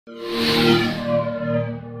A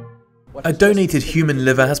donated human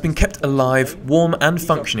liver has been kept alive, warm and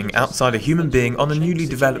functioning outside a human being on a newly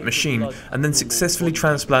developed machine and then successfully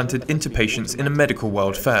transplanted into patients in a medical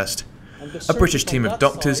world first. A British team of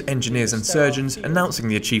doctors, engineers and surgeons announcing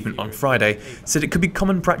the achievement on Friday said it could be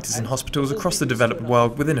common practice in hospitals across the developed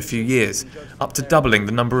world within a few years, up to doubling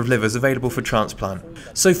the number of livers available for transplant.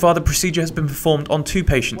 So far the procedure has been performed on 2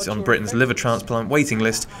 patients on Britain's liver transplant waiting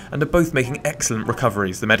list and are both making excellent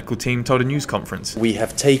recoveries, the medical team told a news conference. We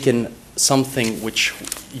have taken something which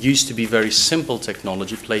used to be very simple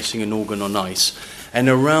technology, placing an organ on ice, and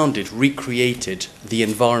around it recreated the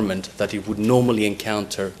environment that it would normally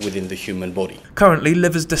encounter within the human body. Currently,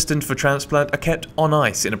 livers destined for transplant are kept on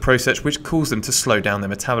ice in a process which causes them to slow down their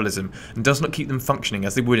metabolism and does not keep them functioning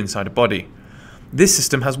as they would inside a body. This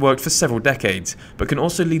system has worked for several decades, but can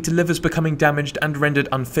also lead to livers becoming damaged and rendered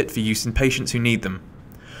unfit for use in patients who need them.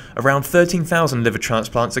 Around 13,000 liver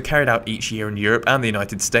transplants are carried out each year in Europe and the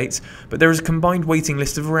United States, but there is a combined waiting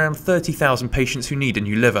list of around 30,000 patients who need a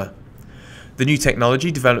new liver. The new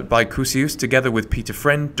technology, developed by Cusius together with Peter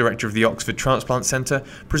Friend, director of the Oxford Transplant Centre,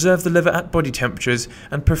 preserves the liver at body temperatures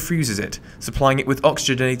and perfuses it, supplying it with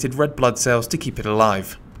oxygenated red blood cells to keep it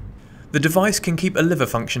alive. The device can keep a liver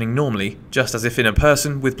functioning normally, just as if in a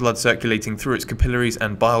person, with blood circulating through its capillaries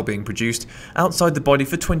and bile being produced, outside the body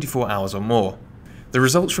for 24 hours or more. The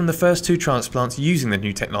results from the first 2 transplants using the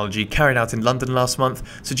new technology carried out in London last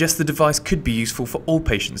month suggest the device could be useful for all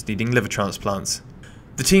patients needing liver transplants.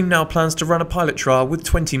 The team now plans to run a pilot trial with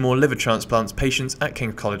 20 more liver transplants patients at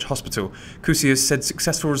King's College Hospital. Cusius said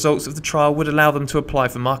successful results of the trial would allow them to apply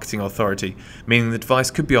for marketing authority, meaning the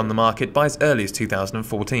device could be on the market by as early as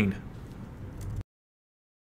 2014.